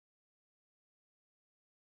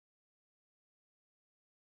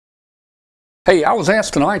Hey, I was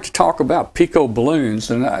asked tonight to talk about Pico balloons,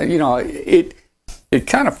 and you know, it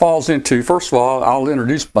kind of falls into, first of all, I'll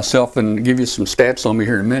introduce myself and give you some stats on me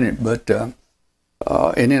here in a minute, but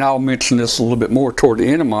and then I'll mention this a little bit more toward the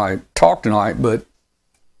end of my talk tonight. But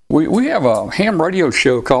we have a ham radio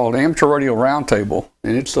show called Amateur Radio Roundtable,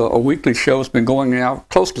 and it's a weekly show. It's been going now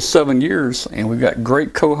close to 7 years, and we've got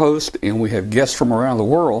great co-hosts, and we have guests from around the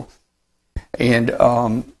world, and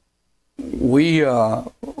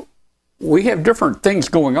we have different things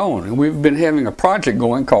going on, and we've been having a project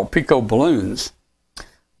going called Pico Balloons.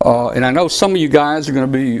 And I know some of you guys are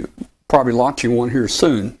going to be probably launching one here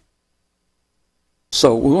soon.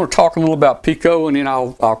 So we want to talk a little about Pico, and then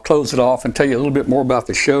I'll close it off and tell you a little bit more about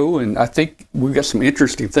the show. And I think we've got some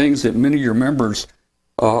interesting things that many of your members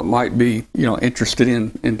might be, interested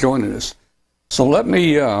in joining us. So let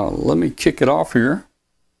me kick it off here.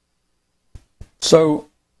 So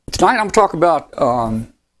tonight I'm going to talk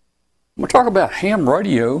about ham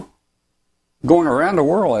radio going around the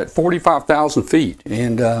world at 45,000 feet.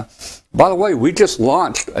 And by the way, we just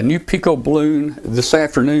launched a new Pico balloon this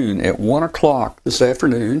afternoon at 1 o'clock this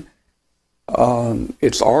afternoon.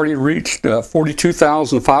 It's already reached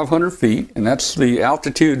 42,500 feet, and that's the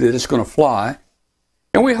altitude that it's going to fly.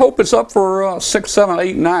 And we hope it's up for 6, 7,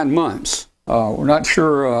 8, 9 months. We're not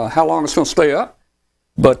sure how long it's going to stay up.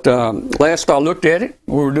 But last I looked at it,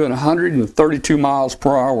 we were doing 132 miles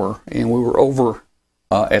per hour, and we were over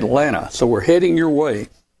Atlanta. So we're heading your way.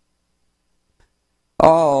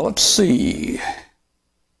 Let's see.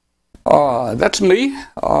 That's me.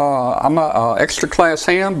 I'm an extra class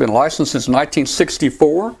ham, been licensed since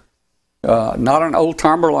 1964. Not an old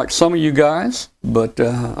timer like some of you guys, but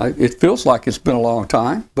it feels like it's been a long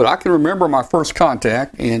time. But I can remember my first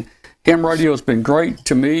contact, and ham radio has been great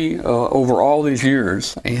to me over all these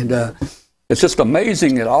years, and it's just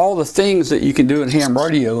amazing at all the things that you can do in ham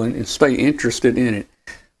radio and stay interested in it.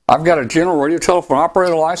 I've got a general radio telephone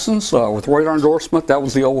operator license with radar endorsement. That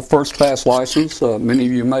was the old first class license. Many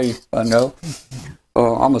of you may know.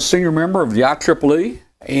 I'm a senior member of the IEEE,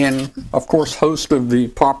 and of course host of the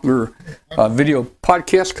popular video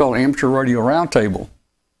podcast called Amateur Radio Roundtable.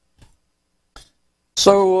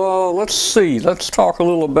 So let's see. Let's talk a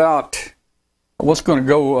little about what's going to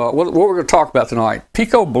go. What we're going to talk about tonight.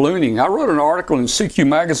 Pico ballooning. I wrote an article in CQ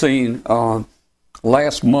magazine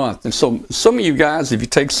last month, and so some of you guys, if you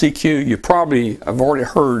take CQ, you probably have already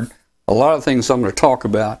heard a lot of things I'm going to talk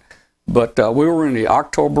about. But we were in the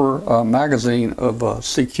October magazine of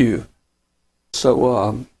CQ.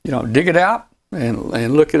 So dig it out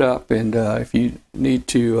and look it up. And if you need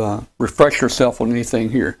to refresh yourself on anything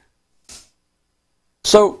here.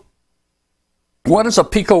 So, what is a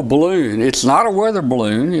Pico balloon? It's not a weather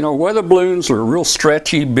balloon. Weather balloons are real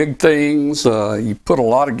stretchy, big things. You put a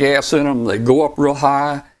lot of gas in them. They go up real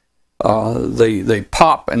high. They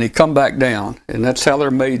pop and they come back down, and that's how they're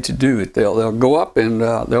made to do it. They'll go up and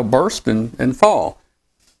they'll burst and fall.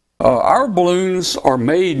 Our balloons are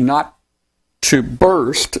made not to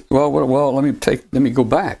burst. Well, let me go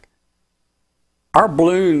back. Our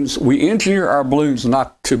balloons, we engineer our balloons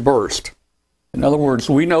not to burst. In other words,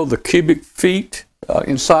 we know the cubic feet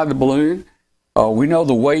inside the balloon. We know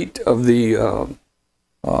the weight of the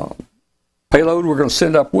payload we're going to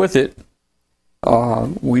send up with it.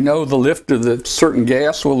 We know the lift of the certain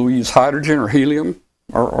gas, whether we use hydrogen or helium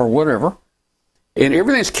or whatever. And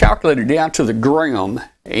everything's calculated down to the gram.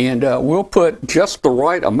 And we'll put just the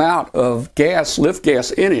right amount of gas, lift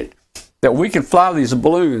gas in it, that we can fly these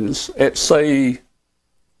balloons at, say,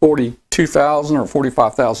 42,000 or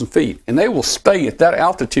 45,000 feet, and they will stay at that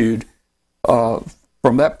altitude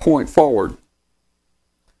from that point forward.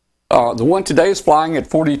 The one today is flying at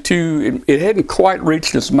 42. It hadn't quite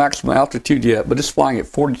reached its maximum altitude yet, but it's flying at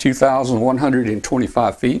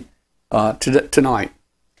 42,125 feet tonight.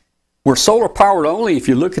 We're solar powered only. If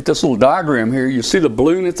you look at this little diagram here, you see the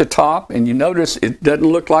balloon at the top, and you notice it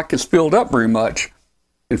doesn't look like it's filled up very much.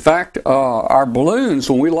 In fact, our balloons,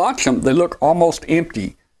 when we launch them, they look almost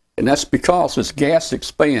empty. And that's because as gas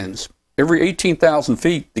expands, every 18,000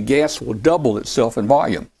 feet, the gas will double itself in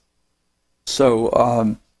volume.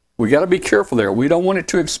 So we got to be careful there. We don't want it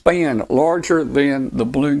to expand larger than the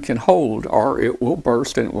balloon can hold, or it will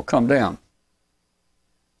burst and it will come down.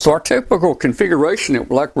 So our typical configuration,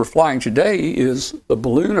 like we're flying today, is the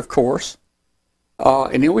balloon, of course,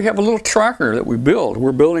 and then we have a little tracker that we build.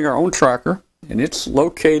 We're building our own tracker, and it's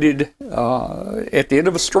located at the end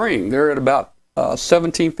of a string. They're at about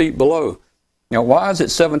 17 feet below. Now, why is it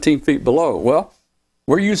 17 feet below? Well,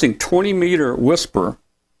 we're using 20-meter whisper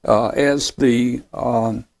as the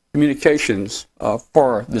communications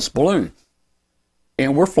for this balloon.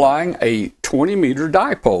 And we're flying a 20-meter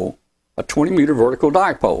dipole a 20-meter vertical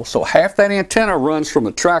dipole. So half that antenna runs from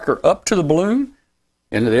the tracker up to the balloon,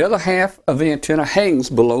 and the other half of the antenna hangs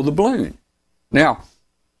below the balloon. Now,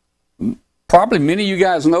 probably many of you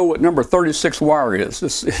guys know what number 36 wire is.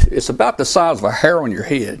 It's about the size of a hair on your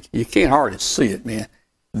head. You can't hardly see it, man.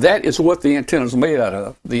 That is what the antenna is made out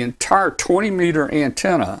of. The entire 20-meter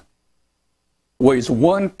antenna weighs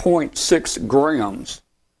 1.6 grams.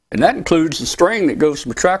 And that includes the string that goes from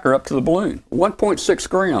the tracker up to the balloon. 1.6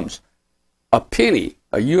 grams. A penny,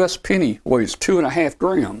 a U.S. penny, weighs 2.5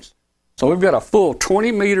 grams. So we've got a full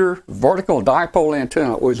 20-meter vertical dipole antenna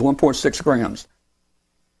that weighs 1.6 grams.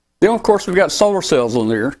 Then, of course, we've got solar cells on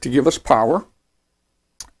there to give us power.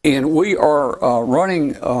 And we are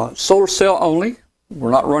running solar cell only.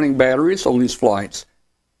 We're not running batteries on these flights.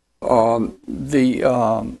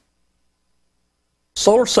 The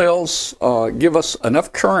solar cells give us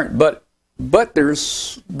enough current, but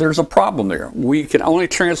there's a problem there. We can only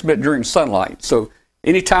transmit during sunlight. So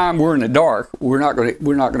anytime we're in the dark, we're not going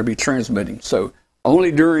to be transmitting. So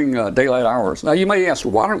only during daylight hours. Now you may ask,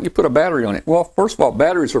 why don't you put a battery on it? Well, first of all,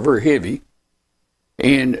 batteries are very heavy,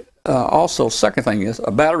 and also second thing is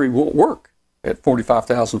a battery won't work at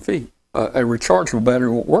 45,000 feet. A rechargeable battery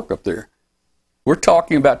won't work up there. We're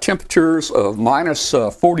talking about temperatures of minus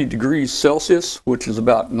 40 degrees Celsius, which is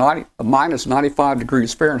about minus 95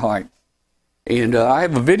 degrees Fahrenheit. And I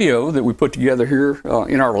have a video that we put together here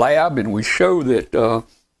in our lab, and we show that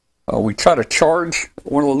we try to charge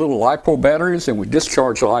one of the little LiPo batteries, and we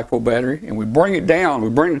discharge the LiPo battery, and we bring it down. We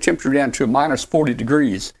bring the temperature down to minus 40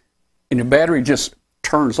 degrees, and the battery just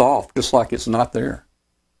turns off, just like it's not there.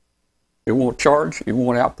 It won't charge, it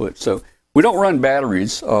won't output. So we don't run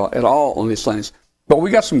batteries at all on these things. But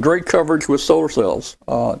we got some great coverage with solar cells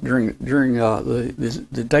during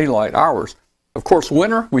the daylight hours. Of course,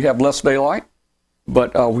 winter, we have less daylight.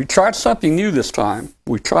 But we tried something new this time.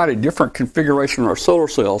 We tried a different configuration of our solar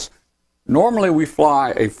cells. Normally we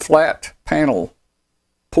fly a flat panel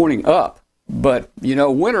pointing up, but you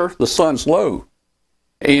know, winter the sun's low,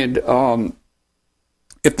 and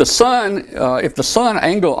if the sun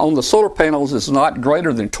angle on the solar panels is not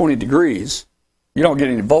greater than 20 degrees, you don't get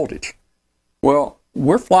any voltage. Well,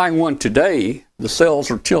 we're flying one today. The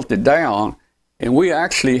cells are tilted down, and we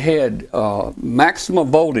actually had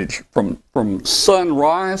maximum voltage from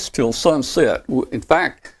sunrise till sunset. In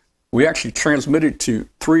fact, we actually transmitted to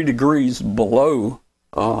 3 degrees below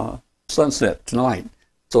sunset tonight.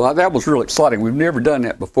 So that was real exciting. We've never done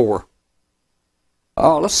that before.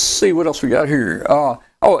 Let's see what else we got here.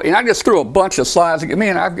 And I just threw a bunch of slides.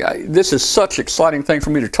 Man, this is such an exciting thing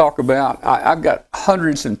for me to talk about. I've got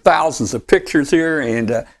hundreds and thousands of pictures here,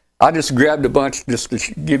 and I just grabbed a bunch just to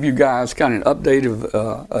give you guys kind of an update of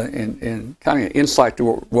and kind of insight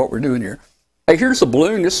to what we're doing here. Hey, here's a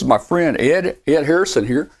balloon. This is my friend Ed Harrison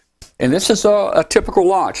here, and this is a typical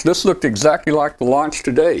launch. This looked exactly like the launch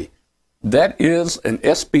today. That is an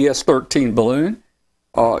SBS-13 balloon.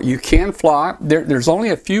 You can fly. There's only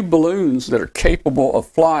a few balloons that are capable of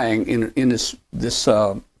flying in this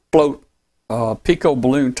float pico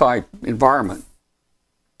balloon type environment.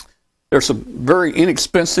 There's some very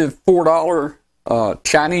inexpensive $4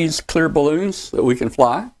 Chinese clear balloons that we can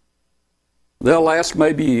fly. They'll last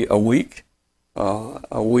maybe a week and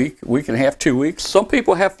a half, 2 weeks. Some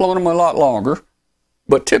people have flown them a lot longer,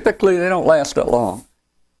 but typically they don't last that long.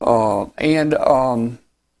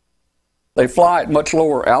 They fly at much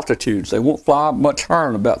lower altitudes. They won't fly much higher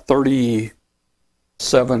than about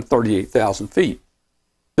 38,000 feet.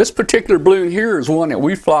 This particular balloon here is one that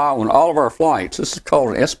we fly on all of our flights. This is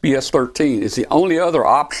called an SBS-13. It's the only other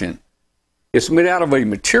option. It's made out of a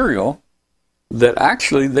material that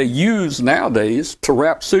actually they use nowadays to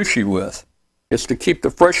wrap sushi with. It's to keep the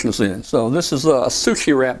freshness in. So this is a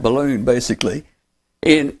sushi wrap balloon, basically.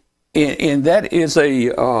 And that is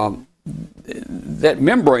that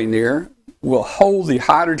membrane there will hold the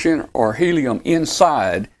hydrogen or helium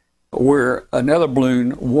inside where another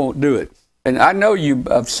balloon won't do it. And I know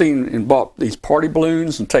I've seen and bought these party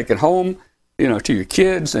balloons and taken home, to your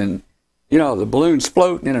kids, and the balloons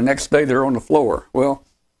float, and then the next day they're on the floor. Well,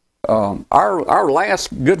 our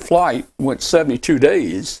last good flight went 72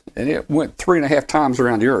 days, and it went 3.5 times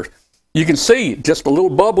around the Earth. You can see just a little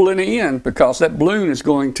bubble in the end because that balloon is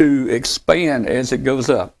going to expand as it goes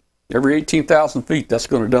up. Every 18,000 feet, that's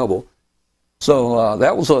going to double. So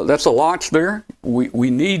that's a launch there. We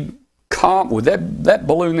need calm with that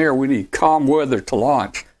balloon there. We need calm weather to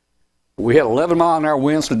launch. We had 11-mile-an-hour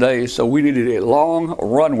winds today, so we needed a long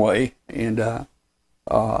runway. And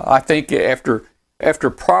I think after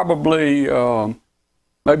probably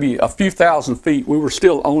maybe a few thousand feet. We were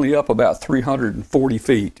still only up about 340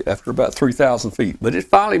 feet after about 3,000 feet. But it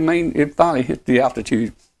finally hit the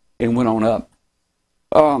altitude and went on up.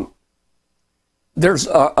 There's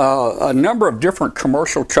a number of different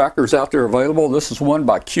commercial trackers out there available. This is one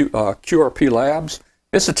by QRP Labs.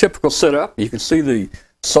 It's a typical setup. You can see the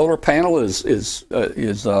solar panel is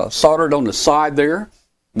soldered on the side there.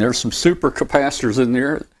 There's some supercapacitors in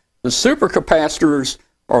there. The supercapacitors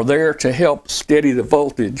are there to help steady the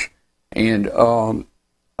voltage. And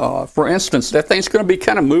for instance, that thing's going to be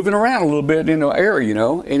kind of moving around a little bit in the air, you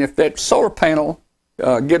know. And if that solar panel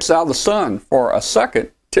gets out of the sun for a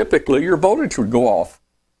second, typically your voltage would go off.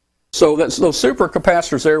 So those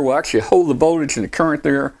supercapacitors there will actually hold the voltage and the current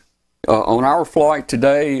there. On our flight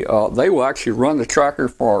today, they will actually run the tracker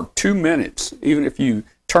for 2 minutes. Even if you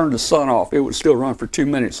turn the sun off, it would still run for 2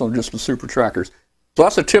 minutes on just the super trackers. So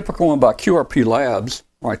that's a typical one by QRP Labs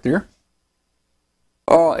right there.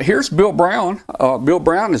 Here's Bill Brown. Bill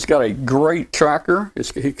Brown has got a great tracker.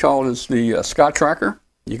 He called it the Sky Tracker.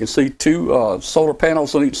 You can see two solar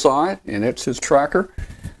panels on each side, and that's his tracker.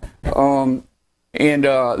 The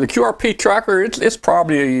QRP tracker, it's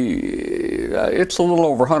probably it's a little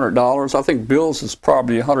over $100. I think Bill's is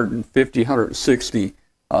probably $150,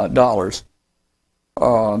 $160.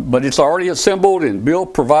 But it's already assembled, and Bill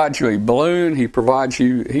provides you a balloon. He provides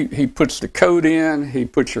you, he puts the code in, he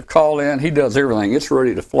puts your call in, he does everything. It's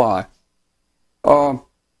ready to fly.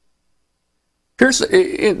 Here's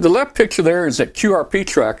the left picture there is that QRP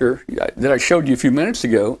tracker that I showed you a few minutes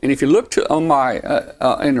ago. And if you look on my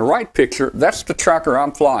in the right picture, that's the tracker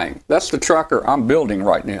I'm flying. That's the tracker I'm building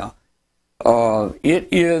right now. It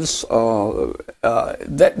is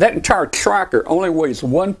that entire tracker only weighs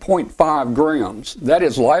 1.5 grams. That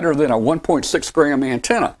is lighter than a 1.6 gram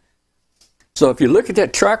antenna. So if you look at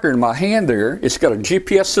that tracker in my hand there, it's got a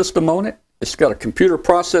GPS system on it. It's got a computer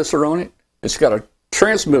processor on it. It's got a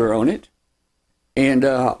transmitter on it. And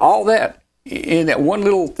all that in that one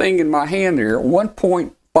little thing in my hand there,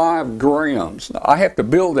 1.5 grams. I have to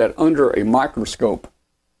build that under a microscope.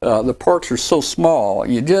 The parts are so small,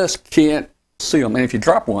 you just can't see them. And if you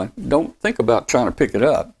drop one, don't think about trying to pick it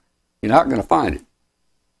up. You're not going to find it.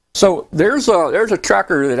 So there's a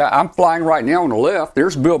tracker that I'm flying right now on the left.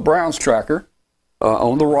 There's Bill Brown's tracker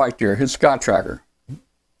on the right there, his Sky Tracker.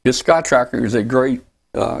 His Sky Tracker is a great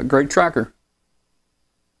tracker.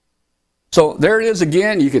 So there it is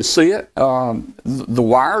again. You can see it. The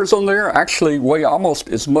wires on there actually weigh almost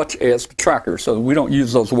as much as the tracker, so we don't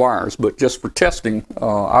use those wires. But just for testing,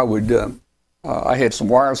 I had some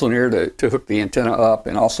wires on there to hook the antenna up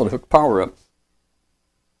and also to hook power up.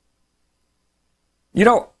 You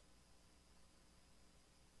know,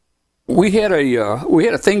 we had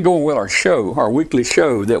a thing going with our show, our weekly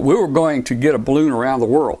show, that we were going to get a balloon around the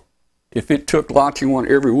world if it took launching one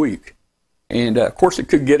every week. And of course, it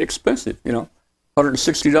could get expensive, you know,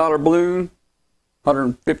 $160 balloon,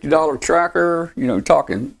 $150 tracker, you know,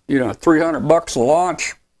 talking, you know, $300 a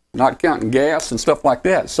launch, not counting gas and stuff like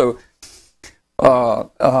that. So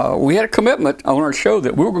we had a commitment on our show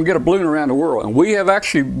that we were going to get a balloon around the world. And we have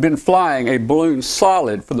actually been flying a balloon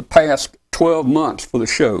solid for the past 12 months for the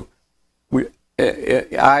show.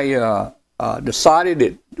 I decided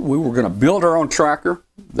that we were going to build our own tracker.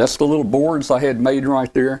 That's the little boards I had made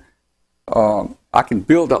right there. I can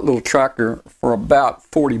build that little tracker for about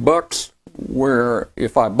 $40, where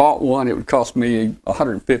if I bought one, it would cost me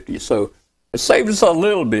 $150. So it saves us a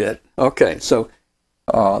little bit. Okay, so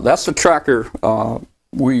that's the tracker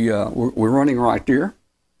we're running right there.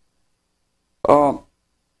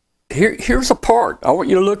 Here's a part. I want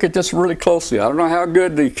you to look at this really closely. I don't know how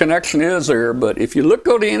good the connection is there, but if you look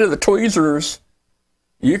on the end of the tweezers,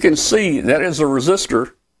 you can see that is a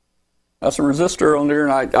resistor. That's a resistor on there,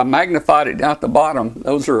 and I magnified it down at the bottom.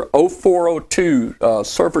 Those are 0402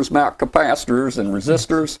 surface mount capacitors and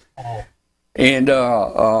resistors. And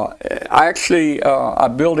I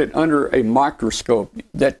built it under a microscope.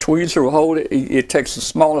 That tweezer will hold it. It takes the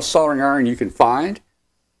smallest soldering iron you can find,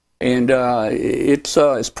 and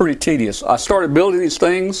it's pretty tedious. I started building these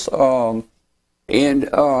things, and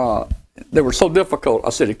they were so difficult.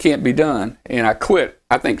 I said it can't be done, and I quit.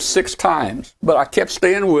 I think 6 times, but I kept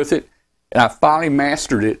staying with it. And I finally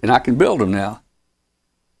mastered it, and I can build them now.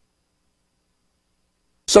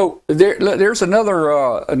 So there's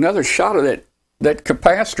another shot of that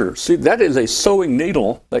capacitor. See, that is a sewing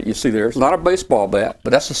needle that you see there. It's not a baseball bat,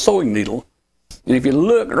 but that's a sewing needle. And if you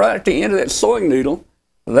look right at the end of that sewing needle,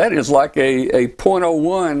 that is like a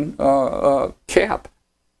 .01 cap.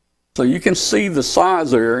 So you can see the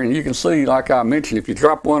size there, and you can see, like I mentioned, if you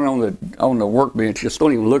drop one on the workbench, just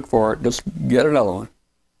don't even look for it. Just get another one.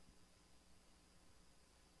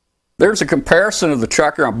 There's a comparison of the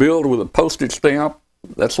tracker I built with a postage stamp.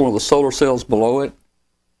 That's one of the solar cells below it.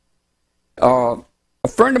 A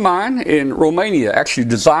friend of mine in Romania actually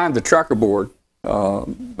designed the tracker board,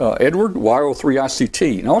 Edward,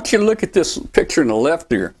 Y03ICT. And I want you to look at this picture on the left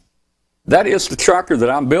there. That is the tracker that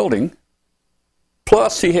I'm building.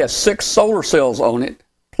 Plus, he has 6 solar cells on it.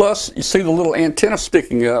 Plus, you see the little antenna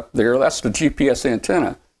sticking up there. That's the GPS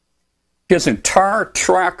antenna. His entire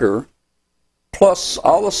tracker, plus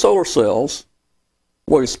all the solar cells,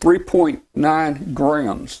 weighs 3.9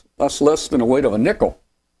 grams. That's less than the weight of a nickel.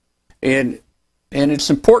 And it's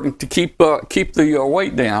important to keep the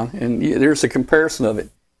weight down. And there's a comparison of it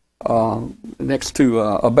next to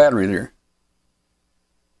a battery there.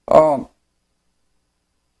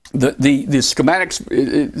 The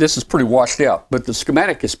schematics, this is pretty washed out, but the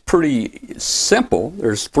schematic is pretty simple.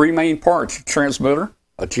 There's 3 main parts: a transmitter,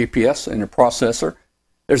 a GPS, and a processor.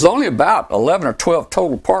 There's only about 11 or 12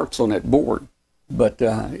 total parts on that board, but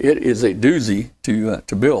it is a doozy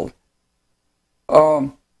to build.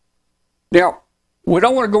 Now, we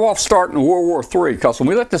don't want to go off starting in World War III, because when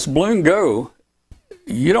we let this balloon go,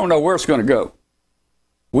 you don't know where it's going to go.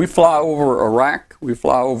 We fly over Iraq, we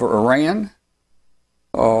fly over Iran,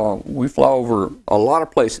 we fly over a lot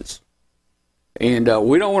of places. And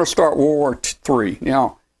we don't want to start World War III.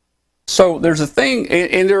 Now, so there's a thing,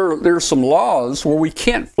 and there's some laws where we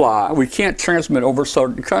can't fly, we can't transmit over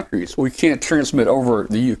certain countries. We can't transmit over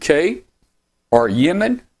the UK, or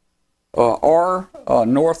Yemen, or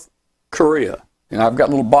North Korea. And I've got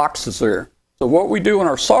little boxes there. So what we do in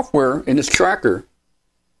our software in this tracker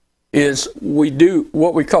is we do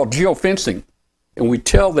what we call geofencing. And we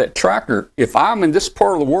tell that tracker, if I'm in this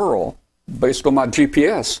part of the world, based on my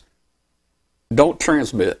GPS, don't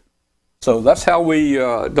transmit. So that's how we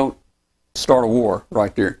don't start a war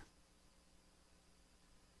right there.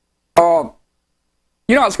 You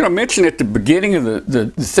know, I was going to mention at the beginning of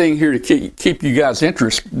the thing here to keep you guys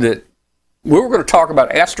interested that we were going to talk about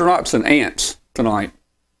astronauts and ants tonight.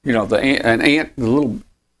 You know, an ant, the little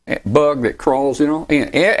bug that crawls, you know,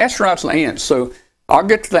 astronauts and ants. So I'll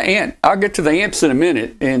get to the ants in a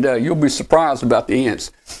minute, and you'll be surprised about the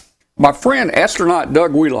ants. My friend, astronaut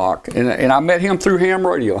Doug Wheelock, and I met him through ham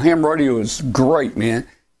radio. Ham radio is great, man.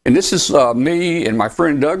 And this is me and my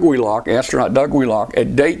friend Doug Wheelock, astronaut Doug Wheelock,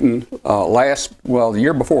 at Dayton the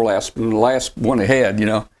year before last, the last one ahead, you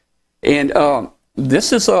know. And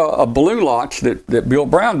this is a balloon launch that Bill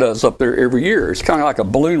Brown does up there every year. It's kind of like a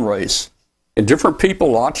balloon race. And different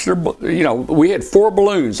people launch their, you know, we had 4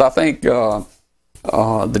 balloons. I think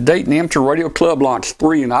the Dayton Amateur Radio Club launched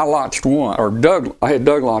 3, and I launched 1. Or I had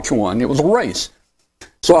Doug launch 1. It was a race.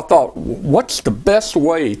 So I thought, what's the best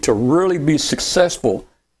way to really be successful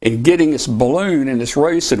in getting this balloon in this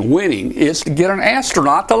race and winning is to get an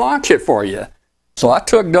astronaut to launch it for you. So I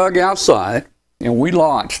took Doug outside, and we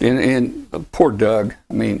launched. And poor Doug,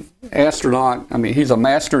 I mean, astronaut, I mean, he's a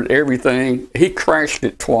master at everything. He crashed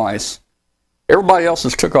it twice. Everybody else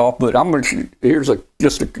has took off, but here's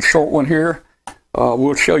just a short one here.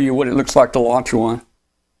 We'll show you what it looks like to launch one.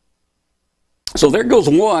 So there goes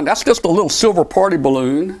one. That's just a little silver party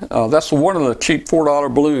balloon. That's one of the cheap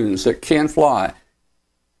 $4 balloons that can fly.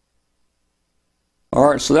 All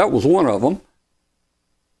right, so that was one of them.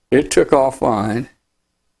 It took off fine.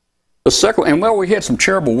 The second, and well, we had some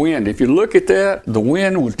terrible wind. If you look at that, the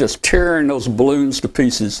wind was just tearing those balloons to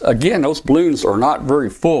pieces. Again, those balloons are not very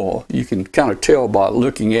full. You can kind of tell by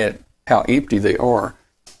looking at how empty they are.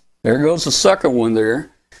 There goes the second one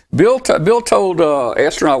there. Bill told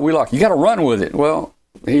astronaut Wheelock, you got to run with it. Well,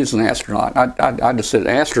 he's an astronaut. I just said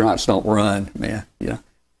astronauts don't run, man. Yeah.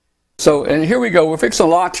 So, and here we go. We're fixing a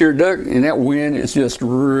launch here, Doug, and that wind is just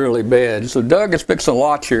really bad. So Doug is fixing a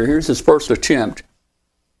launch here. Here's his first attempt.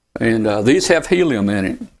 And these have helium in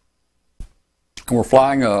it. We're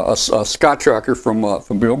flying a sky tracker from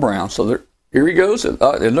Bill Brown. So here he goes.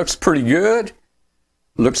 It looks pretty good.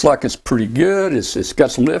 Looks like it's pretty good. It's got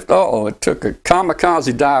some lift. Uh-oh, it took a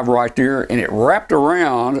kamikaze dive right there, and it wrapped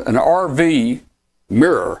around an RV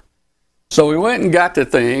mirror. So we went and got the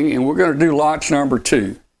thing, and we're going to do launch number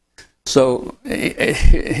 2. So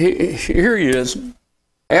here he is,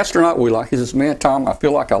 astronaut Wheelock. He says, man, Tom, I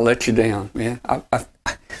feel like I let you down, man.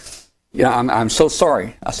 I'm so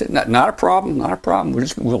sorry. I said, not a problem, not a problem.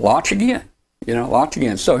 We'll launch again, you know, launch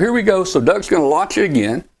again. So here we go. So Doug's going to launch it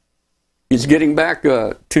again. He's getting back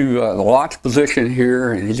to the launch position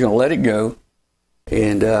here, and he's going to let it go.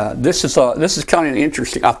 And this is kind of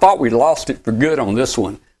interesting. I thought we lost it for good on this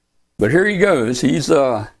one, but here he goes. He's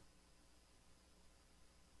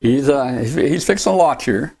fixing a launch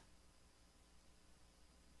here.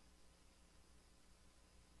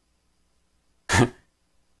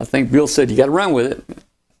 I think Bill said you got to run with it,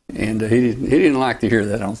 and he didn't like to hear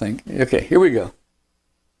that, I don't think. Okay, here we go.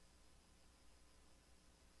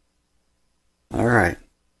 All right.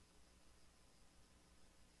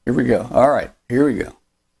 Here we go. All right, here we go.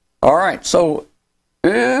 All right, so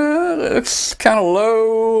it's kind of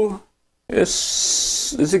low.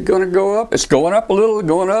 Is it going to go up? It's going up a little,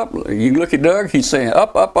 going up. You look at Doug, he's saying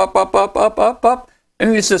up, up, up, up, up, up, up, up.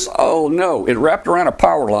 And he says, oh no, it wrapped around a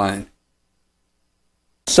power line.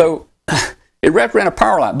 So it wrapped around a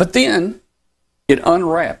power line, but then it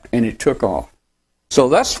unwrapped and it took off. So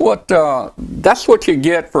that's what you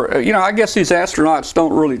get for, I guess these astronauts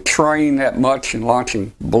don't really train that much in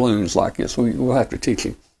launching balloons like this. We'll have to teach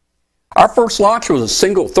them. Our first launch was a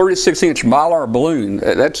single 36-inch Mylar balloon.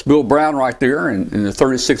 That's Bill Brown right there in the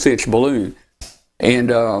 36-inch balloon, and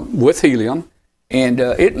with helium. And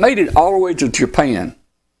it made it all the way to Japan.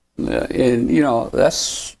 And,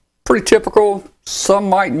 that's pretty typical. Some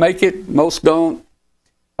might make it, most don't.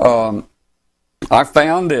 I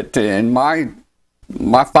found that, and my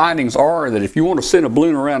findings are that if you want to send a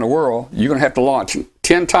balloon around the world, you're going to have to launch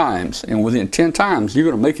 10 times. And within 10 times, you're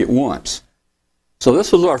going to make it once. So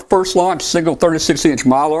this was our first launch, single 36-inch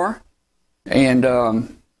Mylar, and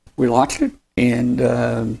we launched it, and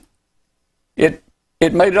it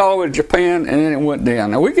made it all the way to Japan, and then it went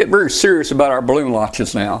down. Now we get very serious about our balloon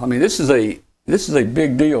launches now. I mean, this is a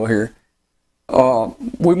big deal here.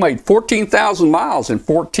 We made 14,000 miles in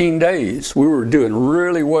 14 days. We were doing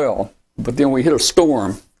really well, but then we hit a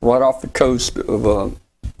storm right off the coast of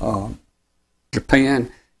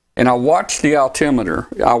Japan. And I watched the altimeter.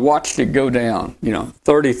 I watched it go down,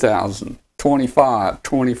 30,000, 25,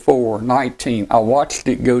 24, 19. I watched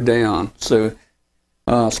it go down. So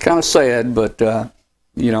it's kind of sad, but,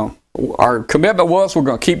 our commitment was we're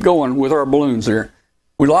going to keep going with our balloons there.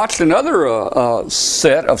 We launched another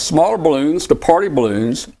set of smaller balloons, the party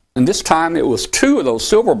balloons, and this time it was 2 of those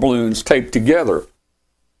silver balloons taped together.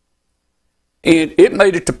 And it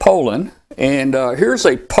made it to Poland. And here's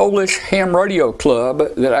a Polish ham radio club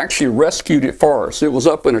that actually rescued it for us. It was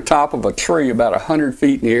up in the top of a tree about 100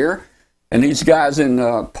 feet in the air. And these guys in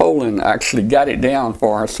Poland actually got it down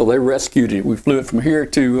for us, so they rescued it. We flew it from here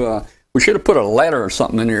to, we should have put a letter or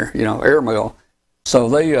something in there, airmail. So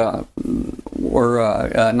they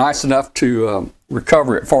were nice enough to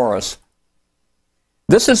recover it for us.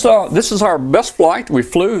 This is our best flight we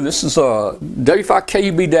flew. This is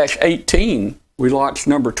W5KUB-18. We launched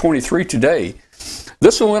number 23 today.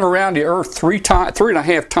 This one went around the Earth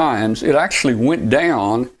 3.5 times. It actually went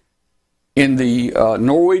down in the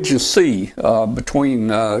Norwegian Sea between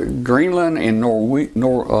Greenland and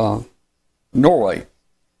Norway.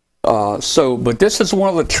 But this is one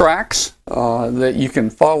of the tracks that you can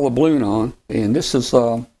follow the balloon on, and this is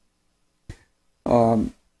an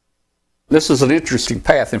interesting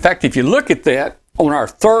path. In fact, if you look at that, on our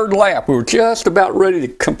third lap, we were just about ready to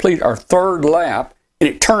complete our third lap, and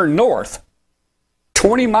it turned north.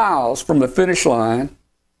 20 miles from the finish line,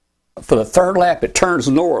 for the third lap, it turns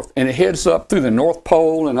north, and it heads up through the North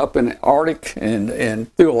Pole and up in the Arctic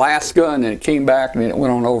and through Alaska, and then it came back, and then it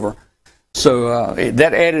went on over. So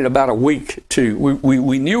that added about a week to,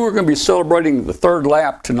 we knew we were going to be celebrating the third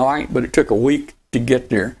lap tonight, but it took a week to get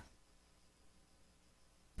there.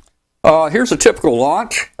 Here's a typical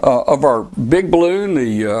launch of our big balloon,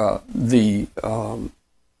 the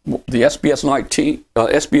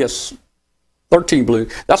SBS 13 balloon.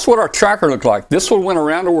 That's what our tracker looked like. This one went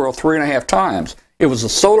around the world 3.5 times. It was a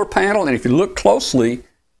solar panel, and if you look closely,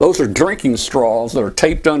 those are drinking straws that are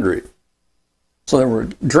taped under it. So there were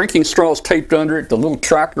drinking straws taped under it. The little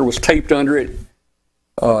tracker was taped under it.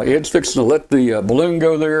 Ed's fixing to let the balloon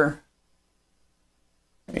go there.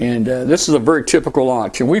 And this is a very typical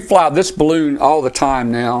launch. And we fly this balloon all the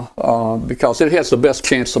time now because it has the best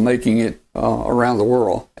chance of making it around the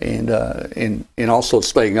world and also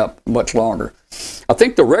staying up much longer. I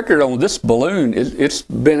think the record on this balloon is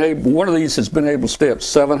one of these has been able to stay up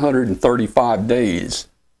 735 days.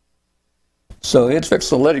 So it's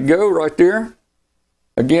fixing to let it go right there.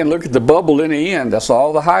 Again, look at the bubble in the end. That's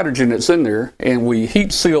all the hydrogen that's in there. And we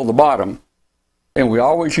heat seal the bottom. And we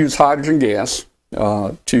always use hydrogen gas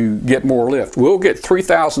to get more lift. We'll get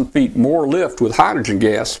 3,000 feet more lift with hydrogen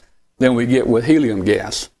gas than we get with helium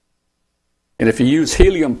gas. And if you use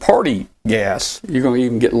helium party gas, you're going to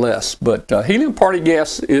even get less. But helium party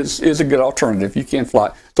gas is a good alternative. You can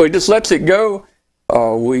fly. So it just lets it go.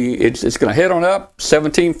 It's going to head on up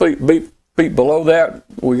 17 feet below that.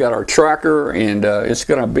 We got our tracker, and it's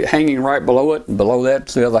going to be hanging right below it. And below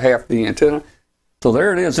that's the other half of the antenna. So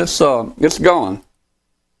there it is. It's gone.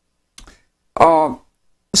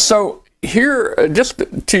 So here, just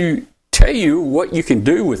to tell you what you can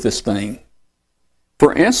do with this thing.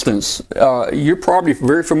 For instance, you're probably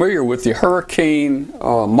very familiar with the hurricane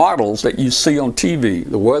models that you see on TV.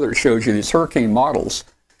 The weather shows you these hurricane models.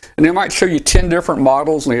 And they might show you 10 different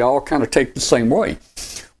models, and they all kind of take the same way.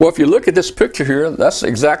 Well, if you look at this picture here, that's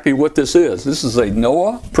exactly what this is. This is a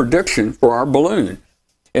NOAA prediction for our balloon.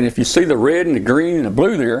 And if you see the red and the green and the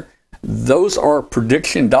blue there, those are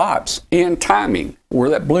prediction dots in timing, where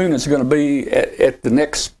that balloon is going to be at the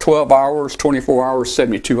next 12 hours, 24 hours,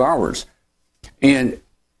 72 hours. And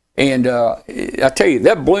I tell you,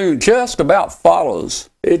 that balloon just about follows.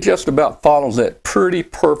 It just about follows that pretty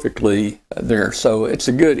perfectly there. So it's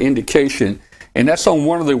a good indication. And that's on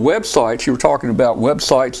one of the websites. You were talking about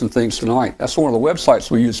websites and things tonight. That's one of the websites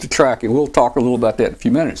we use to track it. We'll talk a little about that in a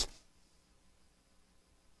few minutes.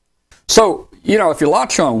 So, you know, if you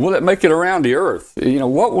launch on, will it make it around the Earth? You know,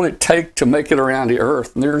 what will it take to make it around the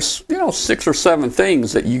Earth? And there's, you know, 6 or 7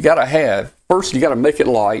 things that you got to have. First, you got to make it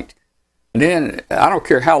light. And then, I don't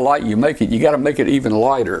care how light you make it, you got to make it even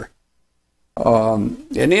lighter. And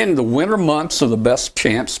then the winter months are the best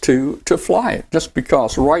chance to fly it, just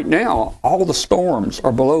because right now all the storms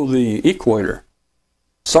are below the equator.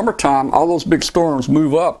 Summertime, all those big storms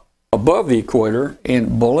move up above the equator,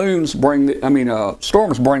 and balloons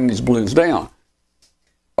storms bring these balloons down.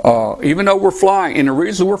 Even though we're flying, and the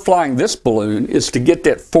reason we're flying this balloon is to get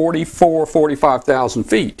that 45,000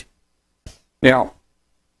 feet. Now,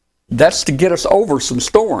 that's to get us over some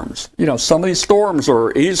storms. You know, some of these storms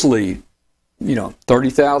are easily, you know,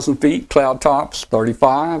 30,000 feet, cloud tops,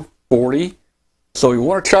 35, 40. So we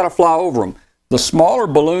want to try to fly over them. The smaller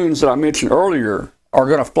balloons that I mentioned earlier are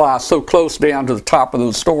going to fly so close down to the top of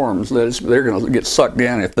those storms that they're going to get sucked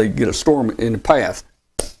down if they get a storm in the path.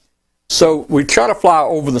 So we try to fly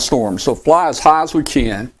over the storm. So fly as high as we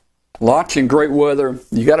can. Launch in great weather.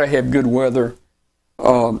 You got to have good weather.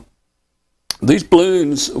 These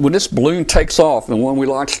balloons, when this balloon takes off, the one we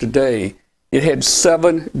launched today, it had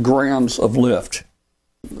 7 grams of lift.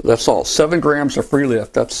 That's all, 7 grams of free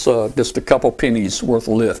lift. That's just a couple pennies worth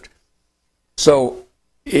of lift. So,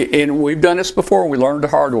 and we've done this before, and we learned the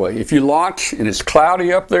hard way. If you launch and it's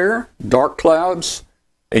cloudy up there, dark clouds,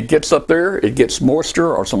 it gets up there, it gets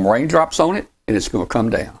moisture or some raindrops on it, and it's going to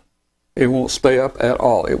come down. It won't stay up at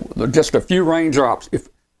all. Just a few raindrops.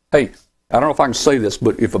 Hey, I don't know if I can say this,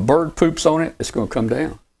 but if a bird poops on it, it's going to come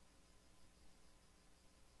down.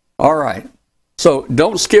 All right. So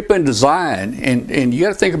don't skip in design, and you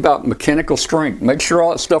got to think about mechanical strength. Make sure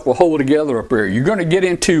all that stuff will hold together up there. You're going to get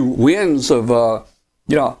into winds of,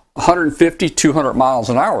 150, 200 miles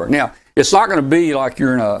an hour. Now, it's not going to be like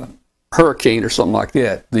you're in a hurricane or something like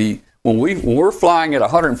that. When we're flying at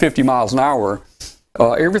 150 miles an hour,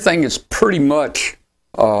 everything is pretty much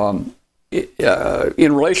in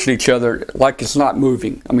relation to each other, like it's not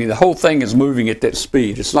moving. I mean, the whole thing is moving at that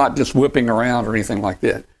speed. It's not just whipping around or anything like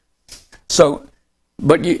that. So,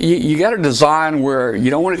 but you got to design where you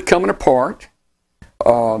don't want it coming apart.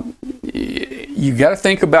 You got to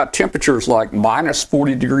think about temperatures like minus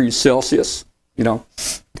 40 degrees Celsius. You know,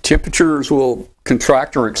 temperatures will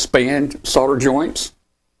contract or expand solder joints.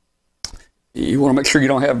 You want to make sure you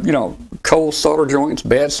don't have, cold solder joints,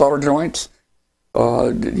 bad solder joints.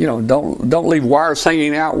 Don't leave wires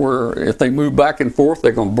hanging out where if they move back and forth,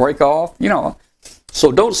 they're going to break off.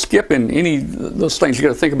 So don't skip in any of those things. You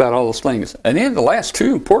got to think about all those things. And then the last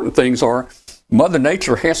 2 important things are Mother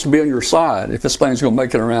Nature has to be on your side if this thing's going to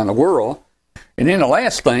make it around the world. And then the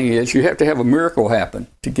last thing is you have to have a miracle happen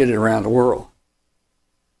to get it around the world.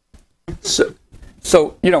 So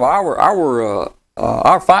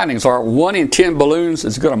our findings are 1 in 10 balloons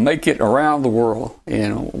is going to make it around the world,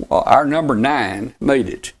 and our number 9 made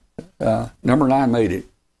it. Number 9 made it.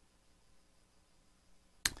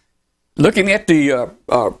 Looking at the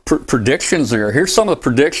predictions there, here's some of the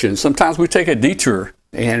predictions. Sometimes we take a detour,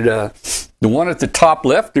 and the one at the top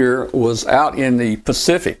left there was out in the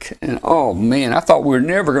Pacific. And oh man, I thought we were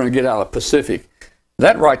never going to get out of the Pacific.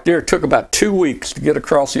 That right there took about 2 weeks to get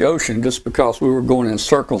across the ocean just because we were going in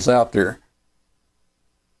circles out there.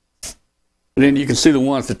 And then you can see the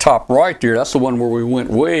one at the top right there. That's the one where we went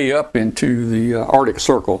way up into the Arctic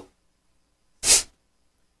Circle.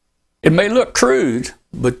 It may look crude,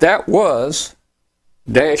 but that was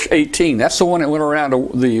Dash 18. That's the one that went around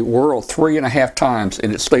the world 3.5 times,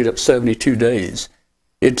 and it stayed up 72 days.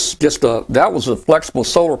 It's just that was a flexible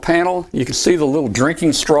solar panel. You can see the little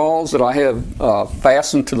drinking straws that I have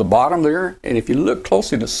fastened to the bottom there. And if you look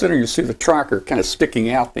closely in the center, you see the tracker kind of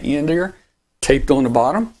sticking out the end there, taped on the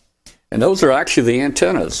bottom. And those are actually the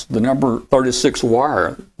antennas, the number 36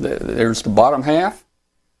 wire. There's the bottom half.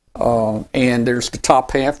 and there's the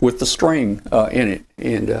top half with the string in it,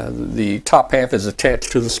 and the top half is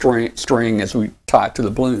attached to the string as we tie it to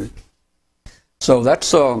the balloon. So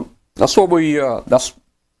that's what we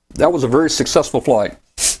that was a very successful flight.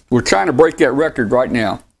 We're trying to break that record right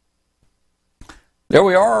now. There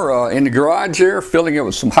we are in the garage there, filling it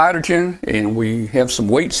with some hydrogen, and we have some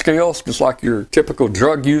weight scales, just like your typical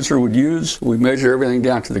drug user would use. We measure everything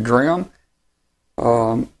down to the gram.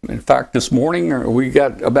 In fact, this morning we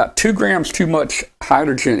got about 2 grams too much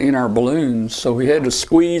hydrogen in our balloons, so we had to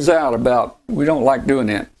squeeze out about, we don't like doing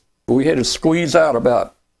that, but we had to squeeze out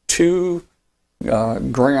about 2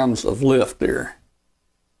 grams of lift there.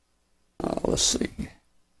 Let's see.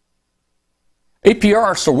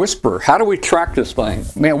 APR, so Whisper, how do we track this thing?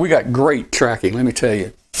 Man, we got great tracking, let me tell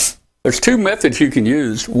you. There's 2 methods you can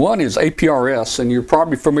use. One is APRS, and you're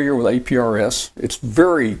probably familiar with APRS. It's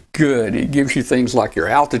very good. It gives you things like your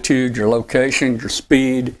altitude, your location, your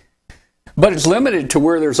speed, but it's limited to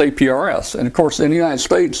where there's APRS. And of course, in the United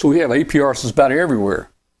States, we have APRS about everywhere.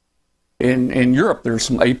 In Europe, there's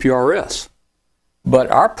some APRS. But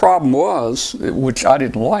our problem was, which I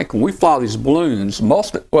didn't like, when we fly these balloons,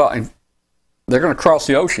 they're going to cross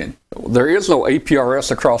the ocean. There is no APRS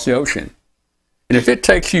across the ocean. And if it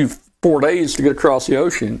takes you 4 days to get across the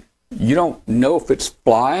ocean, you don't know if it's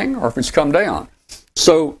flying or if it's come down.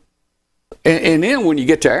 So, and then when you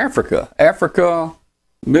get to Africa,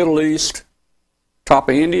 Middle East, top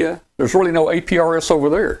of India, there's really no APRS over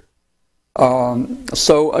there.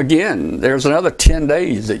 So again, there's another 10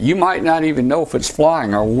 days that you might not even know if it's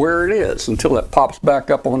flying or where it is until it pops back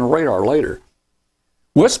up on the radar later.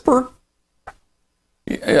 Whisper,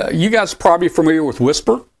 you guys are probably familiar with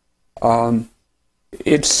Whisper.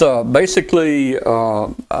 It's basically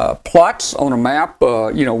plots on a map,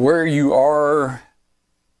 where you are.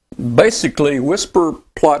 Basically, Whisper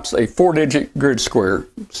plots a 4-digit grid square.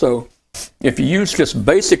 So if you use just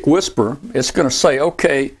basic Whisper, it's going to say,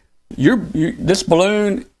 okay, this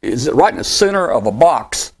balloon is right in the center of a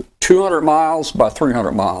box, 200 miles by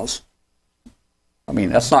 300 miles. I mean,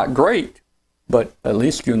 that's not great, but at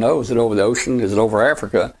least you know, is it over the ocean? Is it over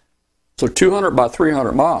Africa? So 200 by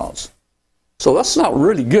 300 miles. So that's not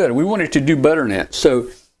really good. We wanted to do better than that. So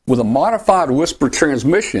with a modified Whisper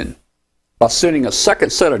transmission, by sending a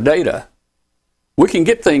second set of data, we can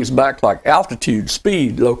get things back like altitude,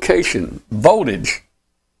 speed, location, voltage,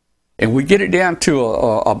 and we get it down to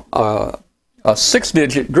a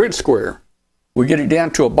 6-digit grid square. We get it down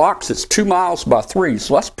to a box that's 2 miles by 3,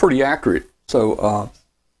 so that's pretty accurate. So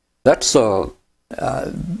that's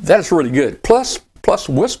really good. Plus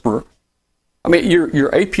Whisper, I mean, your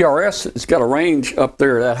APRS has got a range up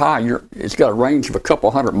there that high. It's got a range of a couple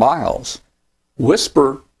hundred miles.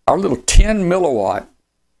 Whisper, our little 10 milliwatt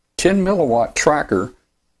tracker,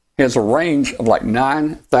 has a range of like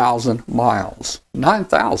 9,000 miles.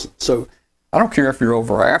 9,000. So I don't care if you're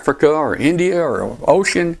over Africa or India or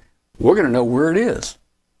ocean, we're going to know where it is.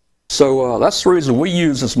 So that's the reason we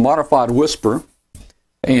use this modified Whisper,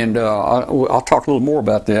 and I'll talk a little more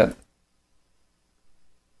about that.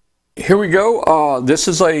 Here we go. This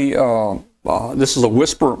is a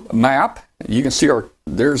Whisper map. You can see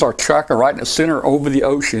there's our tracker right in the center over the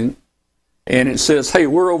ocean, and it says, hey,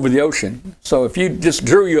 we're over the ocean. So if you just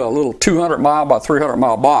drew you a little 200 mile by 300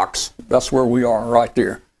 mile box, that's where we are right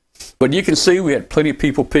there. But you can see we had plenty of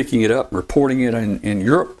people picking it up and reporting it in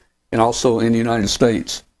Europe and also in the United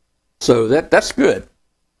States. So that's good.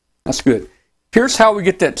 That's good. Here's how we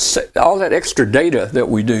get all that extra data that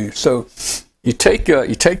we do. So you take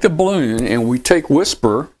the balloon, and we take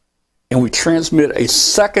Whisper, and we transmit a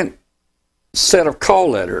second set of call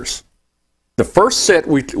letters. The first set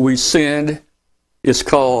we send is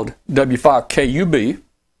called W5KUB,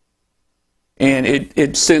 and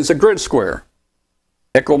it sends a grid square,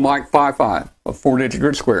 Echo Mike 55, a 4-digit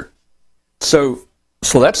grid square. So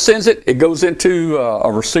that sends it. It goes into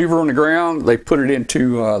a receiver on the ground. They put it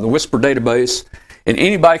into the Whisper database, and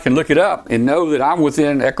anybody can look it up and know that I'm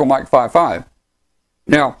within Echo Mike 55.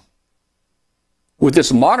 Now, with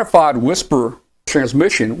this modified Whisper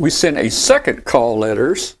transmission, we send a second call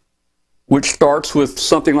letters, which starts with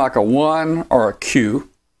something like a 1 or a Q,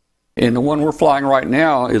 and the one we're flying right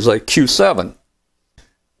now is a Q7.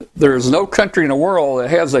 There is no country in the world that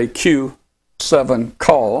has a Q7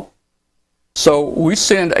 call, so we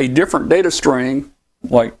send a different data string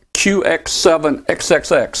like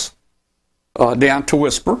QX7XXX down to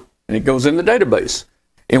Whisper, and it goes in the database.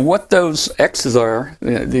 And what those X's are,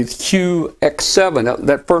 the QX7,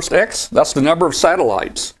 that first X, that's the number of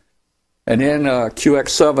satellites. And then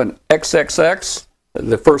QX7XXX,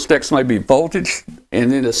 the first X may be voltage, and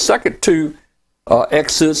then the second two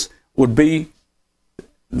X's would be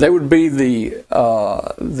they would be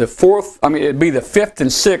the fourth. I mean, it'd be the fifth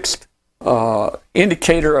and sixth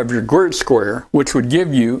indicator of your grid square, which would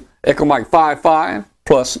give you Echo Mike 55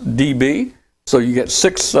 plus dB. So you get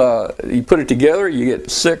six. You put it together, you get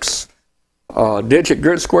 6 digit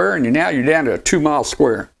grid square, and now you're down to a 2 mile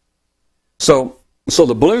square. So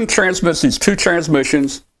the balloon transmits these 2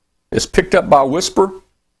 transmissions. It's picked up by Whisper.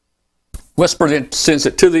 Whisper then sends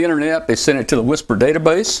it to the internet. They send it to the Whisper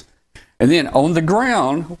database. And then on the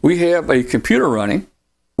ground, we have a computer running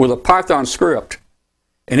with a Python script.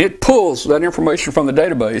 And it pulls that information from the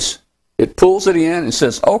database. It pulls it in and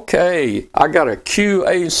says, okay, I got a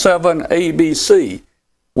QA7 ABC.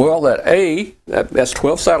 Well, that A, that's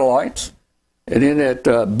 12 satellites. And then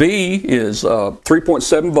that B is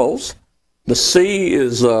 3.7 volts. The C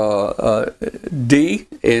is D,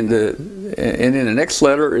 and then the next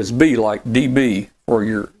letter is B, like DB for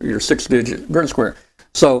your 6-digit grid square.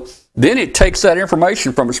 So then it takes that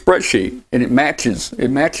information from a spreadsheet and it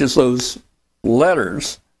matches those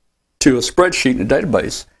letters to a spreadsheet in a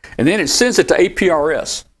database, and then it sends it to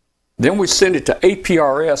APRS. Then we send it to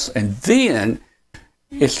APRS, and then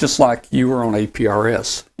it's just like you were on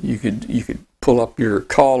APRS. You could pull up your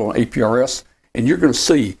call on APRS, and you're going to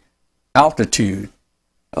see altitude,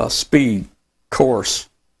 speed, course,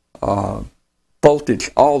 voltage,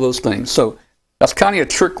 all those things. So that's kind of a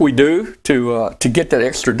trick we do to get that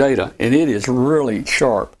extra data, and it is really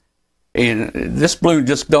sharp. And this balloon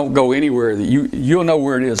just don't go anywhere. You'll know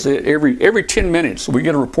where it is. Every 10 minutes we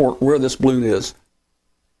get a report where this balloon is.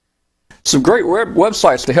 Some great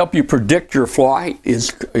websites to help you predict your flight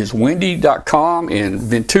is windy.com and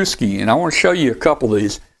Ventusky, and I want to show you a couple of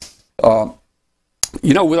these.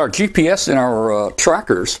 You know, with our GPS and our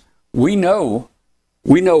trackers, we know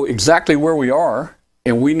exactly where we are,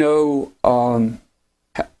 and we know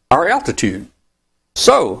our altitude.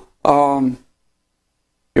 So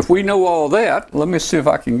if we know all that, let me see if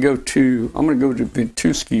I can go to, I'm going to go to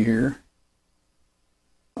Ventusky here.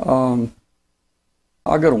 I'll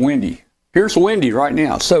go to Windy. Here's Windy right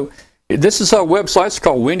now. So this is our website. It's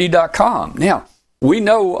called windy.com. Now, we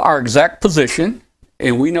know our exact position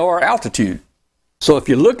and we know our altitude. So if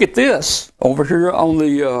you look at this over here on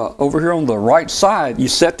the right side, you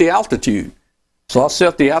set the altitude. So I'll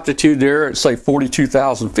set the altitude there at say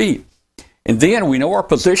 42,000 feet. And then we know our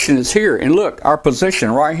position is here. And look, our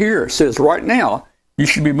position right here says right now you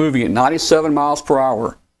should be moving at 97 miles per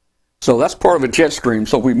hour. So that's part of a jet stream.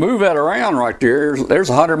 So if we move that around right there, there's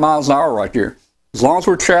 100 miles an hour right there. As long as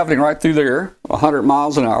we're traveling right through there, 100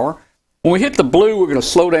 miles an hour. When we hit the blue, we're going to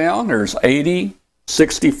slow down. There's 80,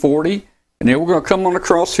 60, 40. And then we're going to come on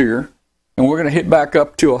across here, and we're going to hit back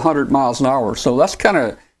up to 100 miles an hour. So that's kind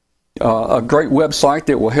of a great website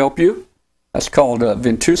that will help you. That's called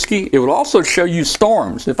Ventusky. It will also show you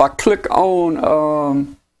storms. If I click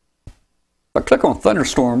on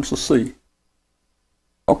thunderstorms, let's see.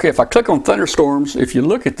 Okay, if I click on thunderstorms, if you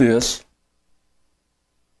look at this,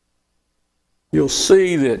 you'll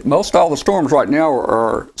see that most all the storms right now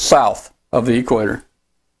are south of the equator.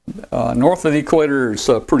 North of the equator is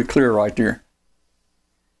pretty clear right there.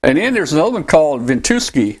 And then there's another one called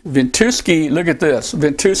Ventusky. Ventusky, look at this.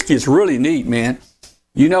 Ventusky is really neat, man.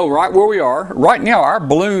 You know right where we are. Right now, our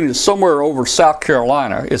balloon is somewhere over South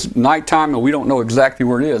Carolina. It's nighttime, and we don't know exactly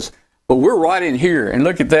where it is. But we're right in here, and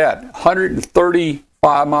look at that,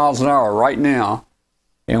 135 miles an hour right now.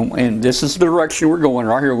 And this is the direction we're going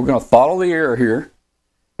right here. We're going to follow the air here.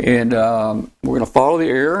 And we're going to follow the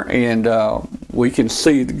air, and we can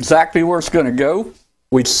see exactly where it's going to go.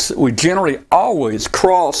 We generally always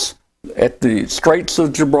cross at the Straits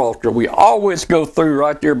of Gibraltar. We always go through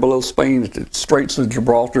right there below Spain at the Straits of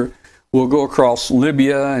Gibraltar. We'll go across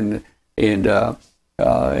Libya and then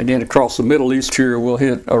across the Middle East here. We'll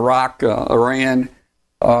hit Iraq, Iran,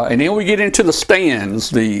 and then we get into the stands,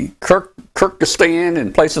 the Kyrgyzstan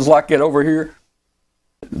and places like that over here.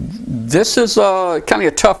 This is kind of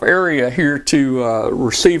a tough area here to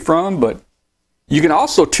receive from, but you can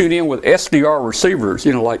also tune in with SDR receivers,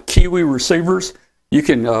 you know, like Kiwi receivers. You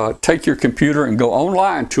can take your computer and go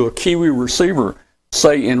online to a Kiwi receiver,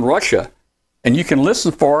 say in Russia, and you can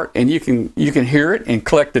listen for it, and you can hear it and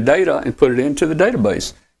collect the data and put it into the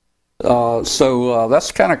database. So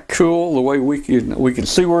that's kind of cool the way we can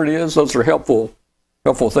see where it is. Those are helpful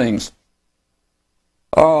things.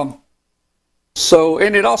 So,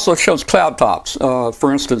 and it also shows cloud tops.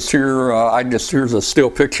 For instance, here here's a still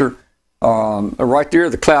picture. Right there,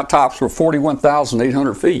 the cloud tops were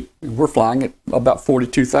 41,800 feet. We're flying at about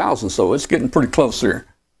 42,000, so it's getting pretty close there.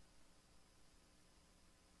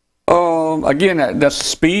 Again, that's the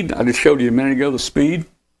speed. I just showed you a minute ago the speed.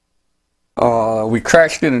 We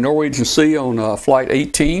crashed in the Norwegian Sea on Flight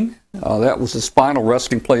 18. That was his final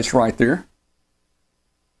resting place right there.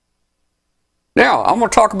 Now, I'm going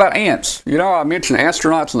to talk about ants. You know, I mentioned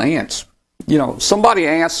astronauts and ants. You know, somebody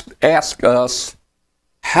asked us,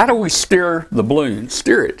 how do we steer the balloon?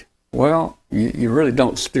 Steer it. Well, you really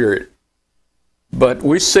don't steer it. But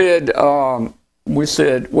we said,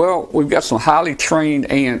 well, we've got some highly trained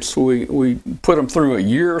ants. We put them through a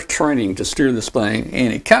year of training to steer this thing,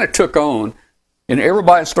 and it kind of took on, and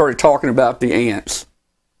everybody started talking about the ants.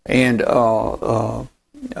 And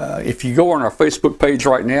if you go on our Facebook page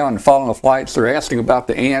right now and follow the flights, they're asking about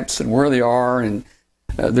the ants and where they are, and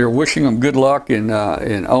they're wishing them good luck, and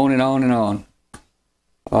on and on and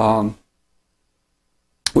on.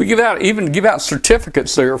 We even give out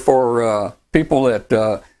certificates there for people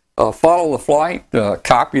that follow the flight,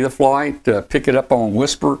 copy the flight, pick it up on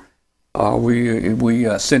Whisper.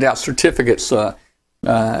 We send out certificates,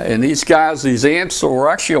 and these guys, these ants, were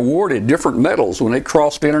actually awarded different medals when they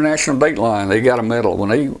crossed the international date line. They got a medal when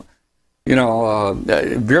they, you know,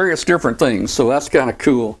 various different things. So that's kind of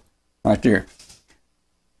cool, right there.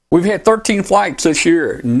 We've had 13 flights this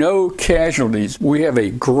year, no casualties. We have a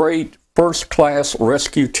great first-class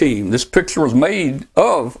rescue team. This picture was made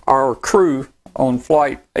of our crew on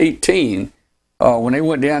Flight 18 when they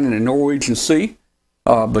went down in the Norwegian Sea.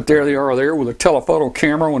 But there they are there with a telephoto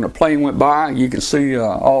camera. When the plane went by, you can see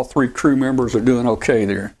all 3 crew members are doing okay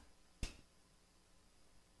there.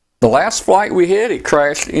 The last flight we had, it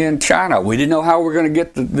crashed in China. We didn't know how we were going to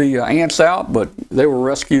get the ants out, but they were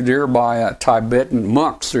rescued there by Tibetan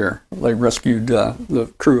monks there. They rescued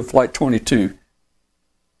the crew of Flight 22.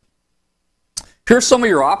 Here's some of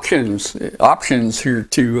your options here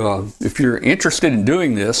to, if you're interested in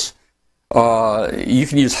doing this. You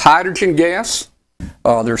can use hydrogen gas.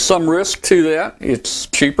 There's some risk to that. It's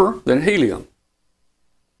cheaper than helium.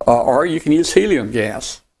 Or you can use helium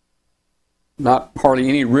gas. Not hardly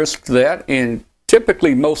any risk to that. And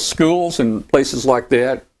typically most schools and places like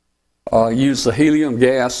that use the helium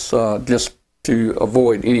gas just to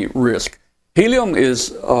avoid any risk. Helium is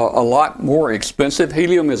a lot more expensive.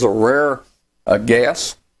 Helium is a rare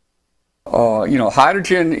gas. You know,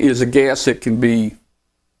 hydrogen is a gas that can be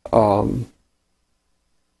not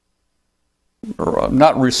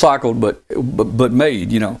recycled, but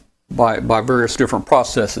made, you know, by various different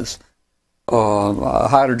processes.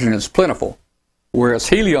 Hydrogen is plentiful, whereas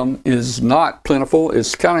helium is not plentiful.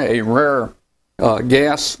 It's kind of a rare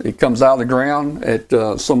gas. It comes out of the ground at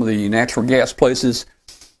some of the natural gas places,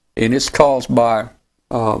 and it's caused by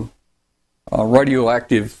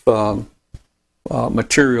radioactive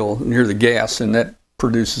material near the gas, and that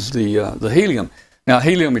produces the helium. Now,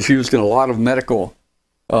 helium is used in a lot of medical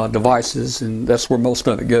devices, and that's where most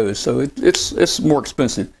of it goes. So it's more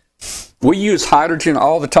expensive. We use hydrogen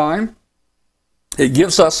all the time. It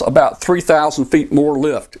gives us about 3,000 feet more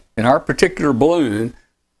lift. In our particular balloon,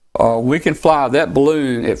 we can fly that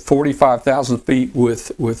balloon at 45,000 feet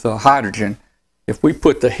with hydrogen. If we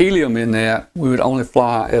put the helium in that, we would only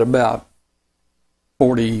fly at about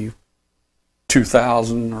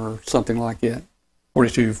 42,000 or something like that.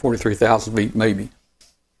 43,000 feet maybe.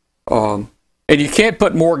 And you can't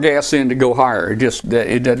put more gas in to go higher.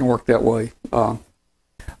 It doesn't work that way.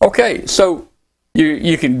 Okay, so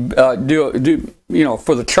you can do you know,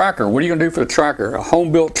 for the tracker. What are you going to do for the tracker? A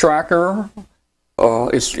home built tracker.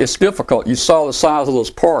 It's difficult. You saw the size of those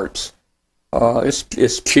parts.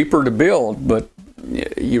 It's cheaper to build, but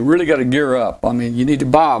you really got to gear up. I mean, you need to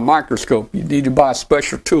buy a microscope. You need to buy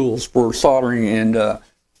special tools for soldering and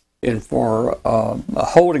for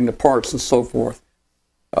holding the parts and so forth.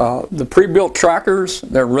 The pre-built trackers,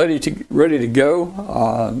 they're ready to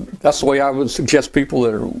go. That's the way I would suggest people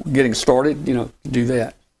that are getting started, you know, to do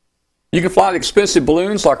that. You can fly the expensive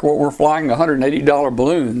balloons like what we're flying, the $180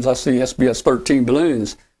 balloons. I see SBS 13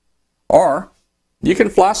 balloons. Or you can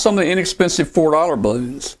fly some of the inexpensive $4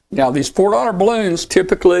 balloons. Now, these $4 balloons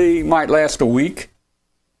typically might last a week.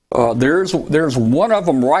 There's one of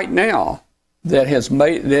them right now that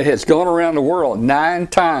has gone around the world 9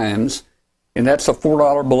 times. And that's a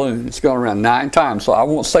 $4 balloon. It's gone around 9 times. So I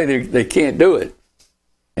won't say they can't do it.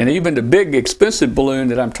 And even the big expensive balloon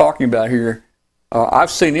that I'm talking about here,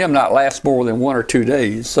 I've seen them not last more than 1 or 2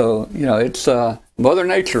 days. So, you know, it's Mother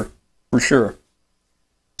Nature for sure.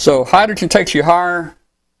 So hydrogen takes you higher.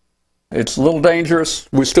 It's a little dangerous.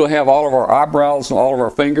 We still have all of our eyebrows and all of our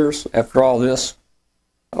fingers after all this.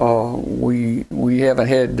 We haven't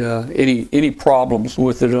had any problems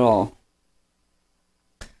with it at all.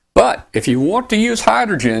 But if you want to use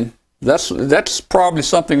hydrogen, that's probably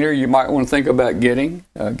something there you might want to think about getting.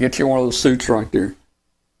 Get you one of those suits right there.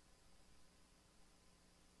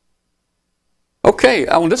 Okay,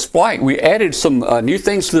 on this flight, we added some new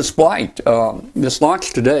things to this flight, this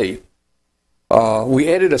launch today.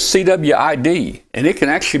 We added a CW ID, and it can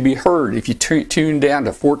actually be heard if you tune down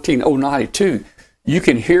to 14092. You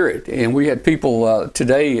can hear it, and we had people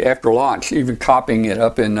today after launch even copying it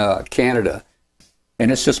up in Canada.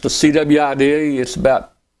 And it's just a CW ID. It's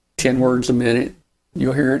about 10 words a minute.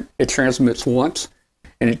 You'll hear it. It transmits once,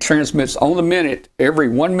 and it transmits on the minute every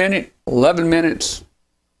 1 minute, 11 minutes,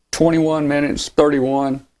 21 minutes,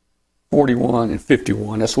 31, 41, and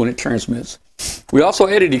 51. That's when it transmits. We also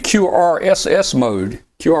added a QRSS mode.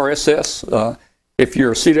 QRSS, if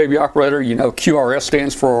you're a CW operator, you know QRS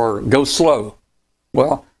stands for go slow.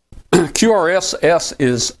 Well, QRSS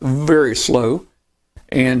is very slow,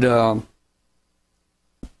 and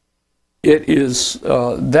it is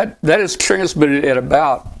that is transmitted at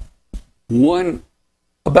about one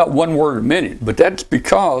word a minute. But that's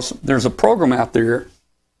because there's a program out there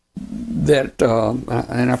that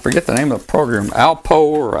and I forget the name of the program, Alpo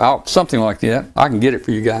or something like that. I can get it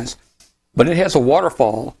for you guys, but it has a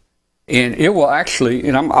waterfall, and it will actually,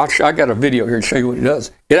 and I got a video here to show you what it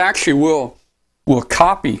does. It actually will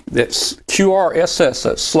copy that QRSS,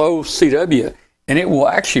 that slow CW, and it will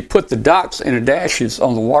actually put the dots and the dashes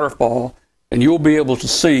on the waterfall, and you'll be able to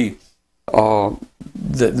see the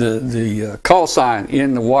call sign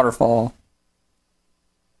in the waterfall.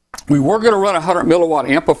 We were going to run a 100 milliwatt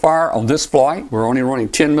amplifier on this flight. We're only running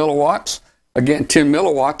 10 milliwatts. Again, 10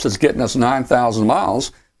 milliwatts is getting us 9,000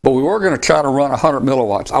 miles, but we were going to try to run 100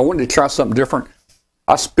 milliwatts. I wanted to try something different.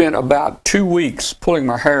 I spent about 2 weeks pulling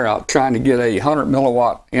my hair out trying to get a 100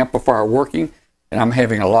 milliwatt amplifier working, and I'm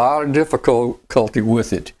having a lot of difficulty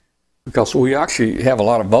with it because we actually have a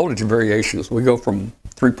lot of voltage variations. We go from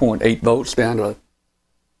 3.8 volts down to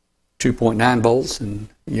 2.9 volts, and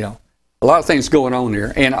you know, a lot of things going on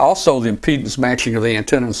there, and also the impedance matching of the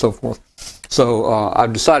antenna and so forth. So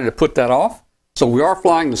I've decided to put that off. So we are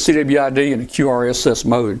flying the CWID in the QRSS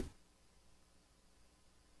mode.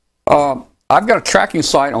 I've got a tracking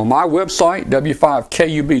site on my website,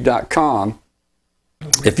 W5KUB.com.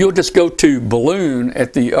 If you'll just go to Balloon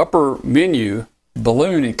at the upper menu,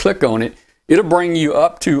 Balloon, and click on it, it'll bring you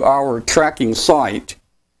up to our tracking site,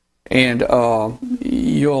 and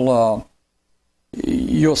you'll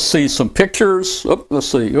see some pictures. Let's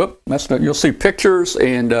see. You'll see pictures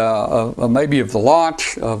and maybe of the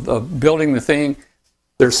launch, of building the thing.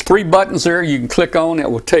 There's 3 buttons there you can click on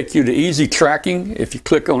that will take you to easy tracking. If you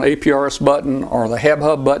click on APRS button or the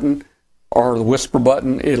HubHub button or the Whisper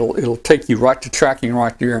button, it'll take you right to tracking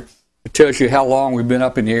right there. It tells you how long we've been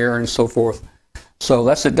up in the air and so forth. So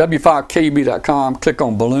that's at W5KUB.com. Click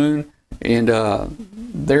on Balloon, and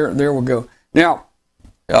there we go. Now,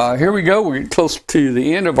 here we go. We're close to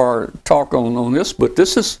the end of our talk on this, but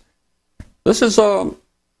this is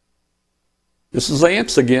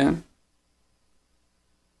AMPS again.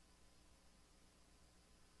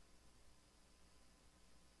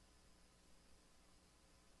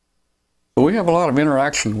 So we have a lot of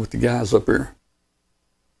interaction with the guys up here.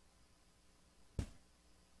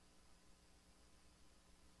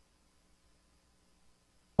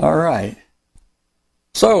 All right.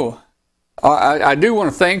 So I do want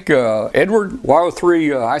to thank Edward,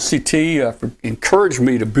 Y03 ICT, for encouraging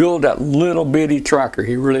me to build that little bitty tracker.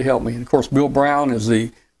 He really helped me. And of course, Bill Brown is the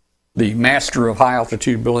master of high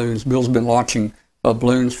altitude balloons. Bill's been launching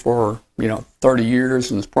balloons for 30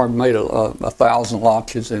 years and has probably made 1,000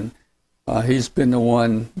 launches. And he's been the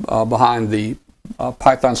one behind the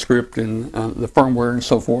Python script and the firmware and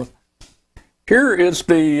so forth. Here is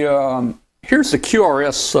the here's the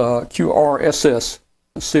QRSS.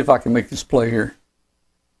 Let's see if I can make this play here.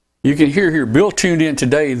 You can hear here, Bill tuned in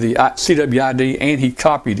today the CWID, and he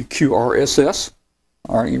copied the QRSS.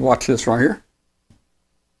 All right, you watch this right here.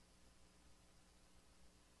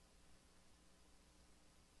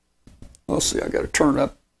 Let's see, I got to turn it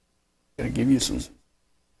up. Got to give you some.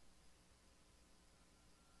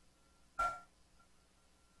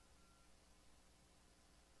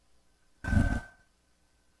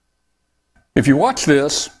 If you watch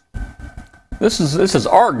this, this is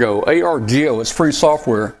Argo, ARGO. It's free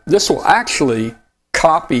software. This will actually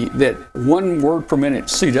copy that 1 word per minute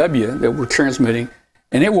CW that we're transmitting,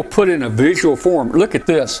 and it will put it in a visual form. Look at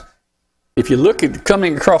this. If you look at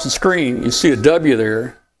coming across the screen, you see a W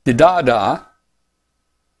there, da-da-da,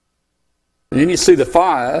 and then you see the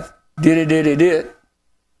 5, did-it-did-it-did,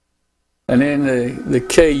 and then the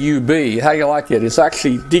KUB. How you like it? It's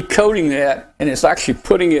actually decoding that, and it's actually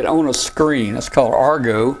putting it on a screen. That's called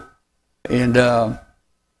Argo, and that's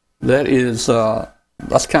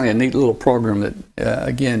kind of a neat little program that,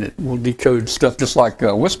 again, it will decode stuff just like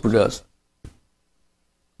Whisper does.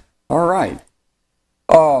 All right.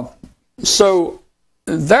 So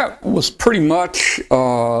that was pretty much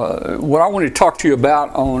what I wanted to talk to you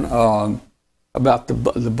about on about the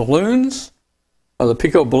balloons, the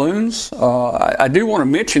Pico balloons. I do want to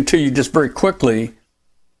mention to you just very quickly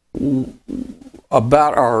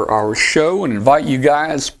about our show and invite you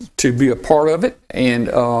guys to be a part of it, and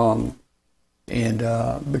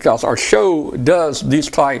because our show does these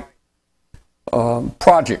type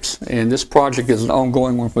projects, and this project is an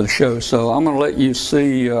ongoing one for the show. So I'm going to let you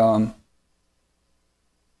see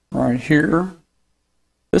right here.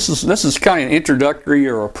 This is kind of an introductory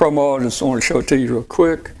or a promo. I just want to show it to you real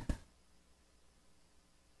quick.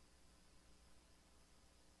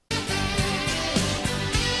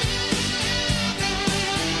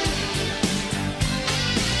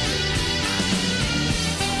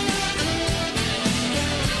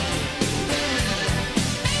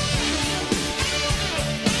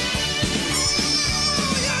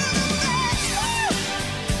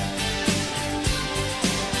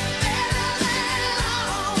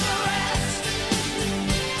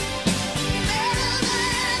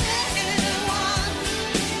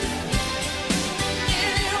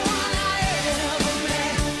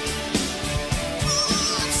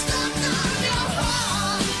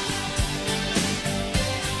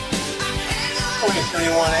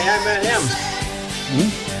 I met him.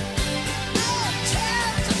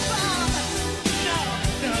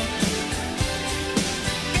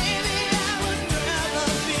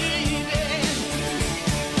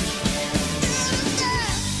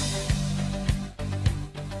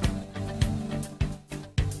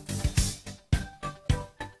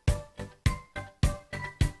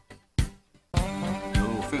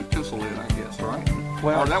 Little pencil in, I guess, right?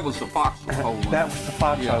 Well, or that was the foxhole one. That was the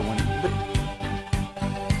foxhole one.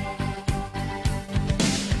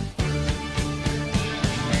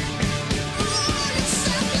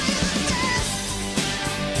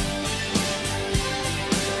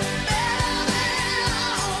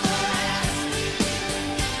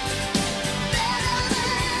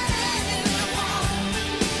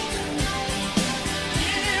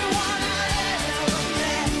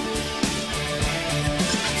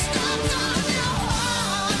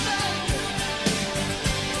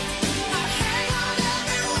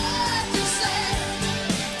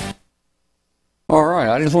 All right,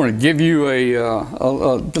 I just want to give you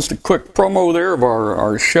just a quick promo there of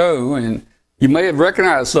our show, and you may have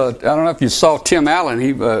recognized, I don't know if you saw Tim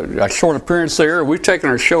Allen, a short appearance there. We've taken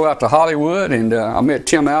our show out to Hollywood, and I met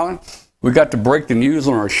Tim Allen. We got to break the news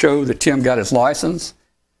on our show that Tim got his license.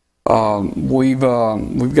 We've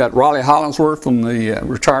got Riley Hollingsworth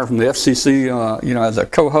retired from the FCC, as a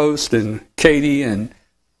co-host, and Katie, and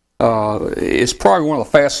it's probably one of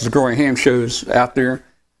the fastest growing ham shows out there.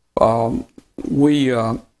 We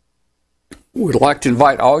would like to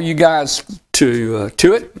invite all you guys to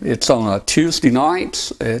it. It's on Tuesday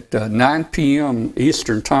nights at 9 p.m.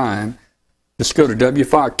 Eastern Time. Just go to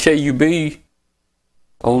W5KUB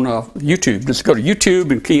on YouTube. Just go to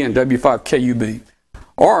YouTube and key in W5KUB.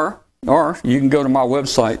 Or you can go to my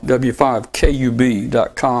website,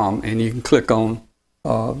 W5KUB.com, and you can click on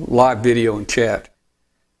live video and chat.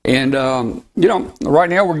 And, right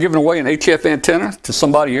now we're giving away an HF antenna to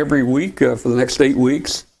somebody every week for the next 8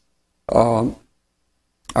 weeks. Our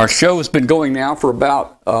show has been going now for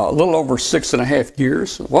about a little over 6.5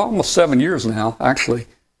 years. Well, almost 7 years now, actually.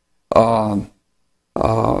 And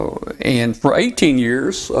for 18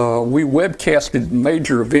 years, we webcasted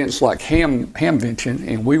major events like Hamvention,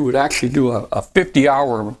 and we would actually do a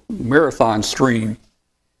 50-hour marathon stream.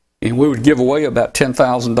 And we would give away about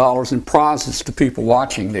 $10,000 in prizes to people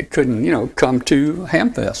watching that couldn't, come to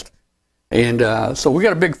Hamfest. And so we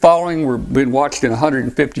got a big following. We've been watched in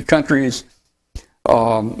 150 countries.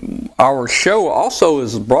 Our show also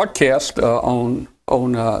is broadcast on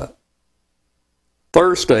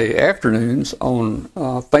Thursday afternoons on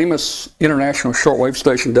famous international shortwave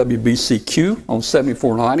station WBCQ on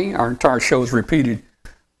 7490. Our entire show is repeated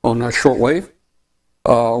on shortwave.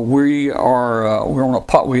 We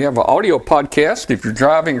have an audio podcast. If you're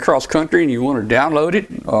driving across country and you want to download it,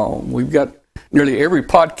 we've got nearly every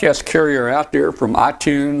podcast carrier out there, from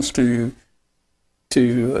iTunes to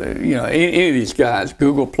any of these guys,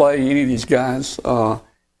 Google Play, any of these guys.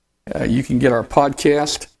 You can get our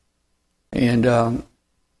podcast, and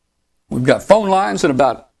we've got phone lines in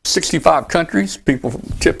about 65 countries. People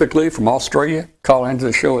typically from Australia call into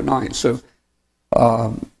the show at night. So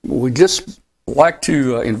we just like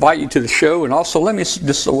to invite you to the show. And also, let me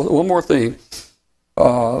just one more thing.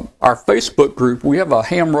 Our Facebook group, we have a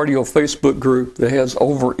ham radio Facebook group that has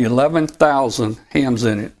over 11,000 hams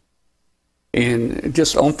in it. And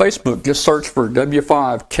just on Facebook, just search for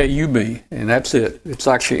W5KUB, and that's it. It's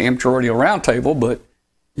actually Amateur Radio Roundtable, but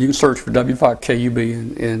you can search for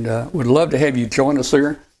W5KUB, and would love to have you join us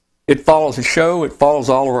there. It follows the show. It follows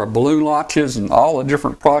all of our balloon launches and all the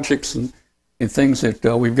different projects and things that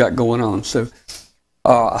we've got going on. So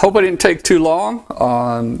I hope I didn't take too long.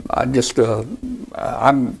 I'm just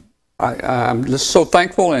so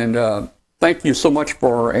thankful, and thank you so much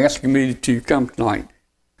for asking me to come tonight.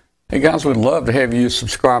 Hey guys, we'd love to have you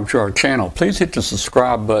subscribe to our channel. Please hit the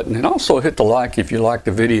subscribe button and also hit the like if you like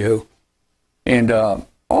the video. And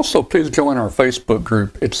also please join our Facebook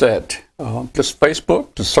group. It's at just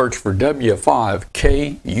Facebook to search for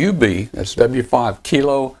W5KUB. That's W5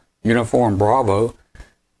 Kilo Uniform Bravo.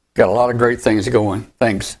 Got a lot of great things going.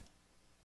 Thanks.